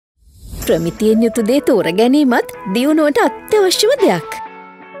ප්‍රමිතියෙන් යුතු දේ තෝර ගැනීමත් දියුණුවට අත්‍යවශ්‍යම දෙයක්.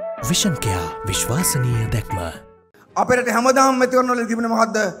 විෂන්කයා විශ්වාසනීය දැක්ම. අපේ රටේ හැමදාම මෙතිවරණ වල තිබුණේ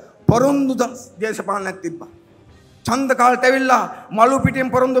මොකද්ද? පොරොන්දු දේශපාලනයක් තිබ්බා. ඡන්ද කාලට ඇවිල්ලා මලු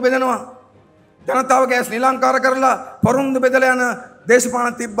පිටින් පොරොන්දු බෙදනවා. ජනතාව ගෑස් නිලංකාර කරලා පොරොන්දු බෙදලා යන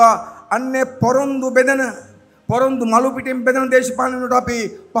දේශපාලන තිබ්බා. අන්නේ පොරොන්දු මලු පිටින් බෙදෙන දේශපාලනයට අපි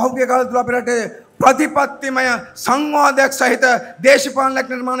පහුගිය කාලය තුල අපේ රටේ ප්‍රතිපත්තිමය සංවාදයක් සහිත දේශපාලනයක්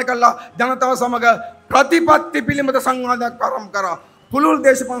නිර්මාණය කළා. ජනතාව සමග ප්‍රතිපත්ති පිළිබඳ සංවාදයක් ආරම්භ කරා. පුළුල්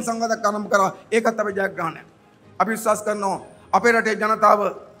දේශපාලන සංවාදයක් ආරම්භ කරා. ඒකත් අපේ ජයග්‍රහණයක්. අපි විශ්වාස කරනවා අපේ රටේ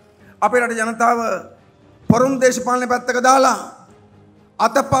ජනතාව පොරොන්දු දේශපාලන පැත්තක දාලා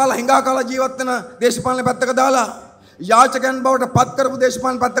අතපාලා හිඟාකාලා ජීවත් වෙන දේශපාලන පැත්තක දාලා යාචකයන් බවට පත් කරපු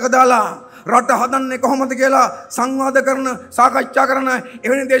දේශපාලන පැත්තක දාලා රට හදන්නේ කොහොමද කියලා සංවාද කරන සාකච්ඡා කරන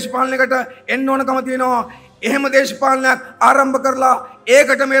එවැනි දේශපාලනයකට එන්න ඕනකම තියෙනවා. එහෙම දේශපාලනයක් ආරම්භ කරලා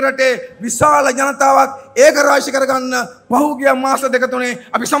ඒකට මේ රටේ විශාල ජනතාවක් ඒක රාශි කරගන්න පහුගිය මාස දෙක තුනේ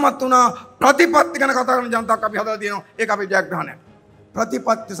අපි සමත් වුණා. ප්‍රතිපත්ති ගැන කතා කරන ජනතාවක් අපි හදලා තියෙනවා. ඒක අපේ ජයග්‍රහණයක්.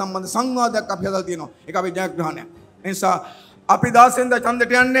 ප්‍රතිපත්ති සම්බන්ධ සංවාදයක් අපි හදලා තියෙනවා. ඒක අපේ ජයග්‍රහණයක්. ඒ නිසා අපි 16 වෙනිදා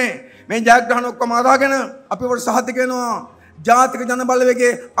ඡන්දට යන්නේ මේ ජයග්‍රහණ ඔක්කොම අදාගෙන අපි වට සහතික වෙනවා. ජාතික ජන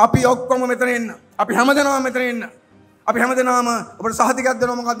බලවේගයේ අපි ඔක්කොම මෙතන ඉන්න. අපි හැමදෙනාම මෙතන ඉන්න. අපි හැමදෙනාම ඔබට සහතිකයක්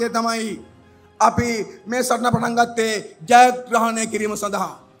දෙනවා. මොකද ඒ තමයි අපි මේ සටන පටන් ගත්තේ ජයග්‍රහණය කිරීම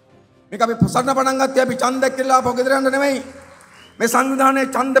සඳහා. මේක අපි සටන පටන් ගත්තේ අපි ඡන්දයක් කියලා පොගෙදර යන්න නෙමෙයි. මේ සංවිධානයේ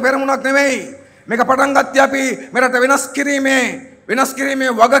ඡන්ද පෙරමුණක් නෙමෙයි. මේක පටන් ගත්තේ අපි මෙරට වෙනස් කිරීමේ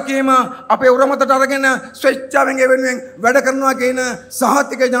වගකීම අපේ උරමතට අරගෙන ස්වේච්ඡාවෙන් ඒ වෙනුවෙන් වැඩ කරනවා කියන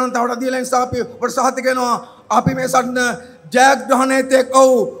සහතික ජනතාවට දීලා නිසා අපි ඔබට සහතික වෙනවා. අපි මේ සටන ජයග්‍රහණයේ තෙක්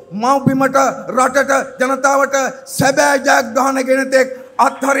මව්බිමට රටට ජනතාවට සැබෑ ජයග්‍රහණ ගෙන තෙක්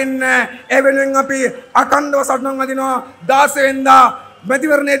අත්හරින්නේ. ඒ වෙනුවෙන් අපි අකණ්ඩව සටනක් අදිනවා. 16 වෙනිදා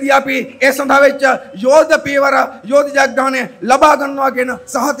මැතිවරණයේදී අපි ඒ සඳහා වෙච්ච යෝධ පීවර යෝධ ජයග්‍රහණය ලබා ගන්නවා කියන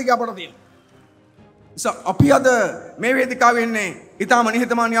සහතිකය අපට තියෙනවා. අපි අද මේ වේදිකාවේ ඉන්නේ ඊටම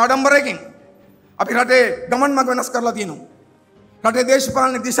නිහතමානී ආඩම්බරයකින්. අපි රටේ ගමන් මඟ වෙනස් කරලා තියෙනවා. රටේ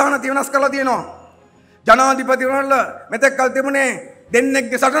දේශපාලන දිශානති වෙනස් කරලා තියෙනවා. ජනාධිපතිවරණවල මෙතෙක් කල් තිබුණේ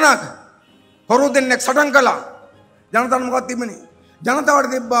දෙන්නෙක්ගේ සටනක්. හොරු දෙන්නෙක් සටන් කළා. ජනතාවට මොකක්ද තිබුණේ?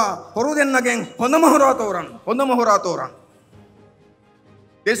 ජනතාවට තිබ්බා හොරු දෙන්නගෙන් හොඳම හොරා තෝරන්න.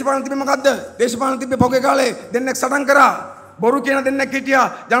 දේශපාලන තිබ්බේ මොකද්ද? දේශපාලන තිබ්බේ පොගේ කාලේ දෙන්නෙක් සටන් කරා. බොරු කියන දෙන්නෙක්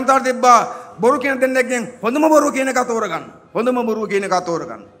හිටියා. ජනතාවට තිබ්බා බොරු කියන දෙන්නෙක්ගෙන් හොඳම බොරු කියන එක තෝරගන්න.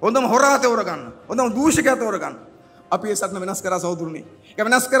 හොඳම හොරා තෝරගන්න. හොඳම දූෂකයා තෝරගන්න. අපි ඒ සටන වෙනස් කරා සහෝදරනි. ඒක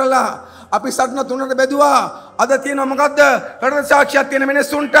වෙනස් කරලා අපි සටන තුනට බෙදුවා. අද තියෙනවා මොකද්ද? රටේ සාක්ෂියක් තියෙන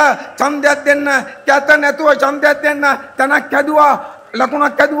මිනිස්සුන්ට ඡන්දයක් දෙන්න, කැත නැතුව ඡන්දයක් දෙන්න තනක් හැදුවා,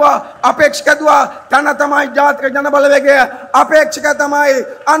 ලකුණක් හැදුවා, අපේක්ෂක හැදුවා. තන තමයි ජාතික ජන බලවේගය. අපේක්ෂක තමයි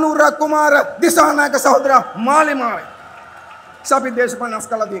අනුර කුමාර දිසානායක සහෝදරයා මාලිමාවයි. සපි දේශපාලන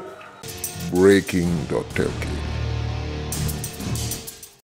අස්කලදී Breaking.lk